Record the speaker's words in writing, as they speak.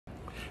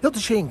Hilda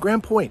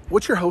Chene&Grande Pointe.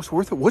 What's your house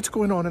worth? What's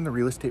going on in the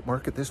real estate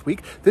market this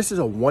week? This is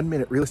a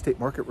 1-minute real estate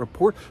market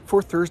report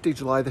for Thursday,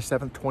 July the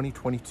 7th,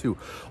 2022.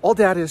 All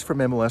data is from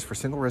MLS for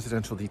single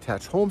residential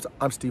detached homes.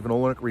 I'm Alicia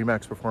Olyniuk,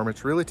 RE/MAX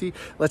Performance Realty.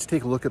 Let's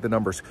take a look at the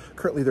numbers.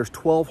 Currently, there's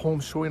 12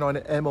 homes showing on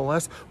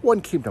MLS.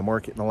 One came to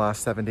market in the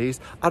last 7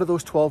 days. Out of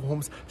those 12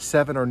 homes,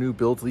 7 are new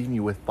builds, leaving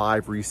you with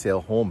 5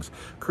 resale homes.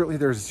 Currently,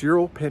 there's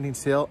 0 pending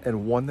sale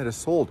and 1 that is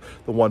sold.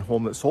 The one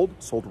home that sold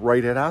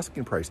right at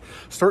asking price.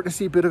 Starting to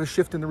see a bit of a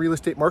shift in the real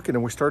estate market,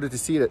 and we started to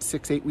see it at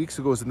 6-8 weeks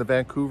ago in the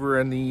Vancouver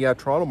and the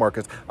Toronto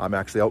markets. I'm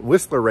actually out in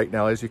Whistler right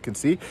now, as you can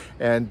see,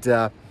 and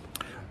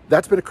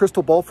that's been a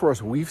crystal ball for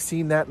us. We've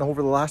seen that, and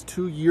over the last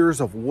 2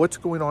 years of what's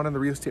going on in the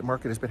real estate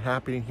market has been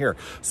happening here.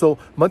 So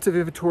months of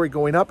inventory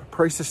going up,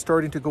 prices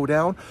starting to go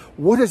down.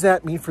 What does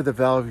that mean for the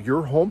value of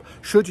your home?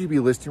 Should you be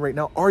listing right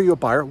now? Are you a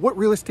buyer? What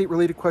real estate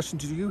related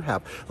questions do you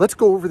have? Let's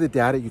go over the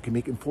data. You can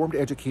make informed,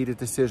 educated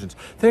decisions.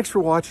 Thanks for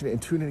watching,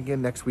 and tune in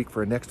again next week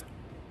for a next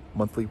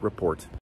monthly report.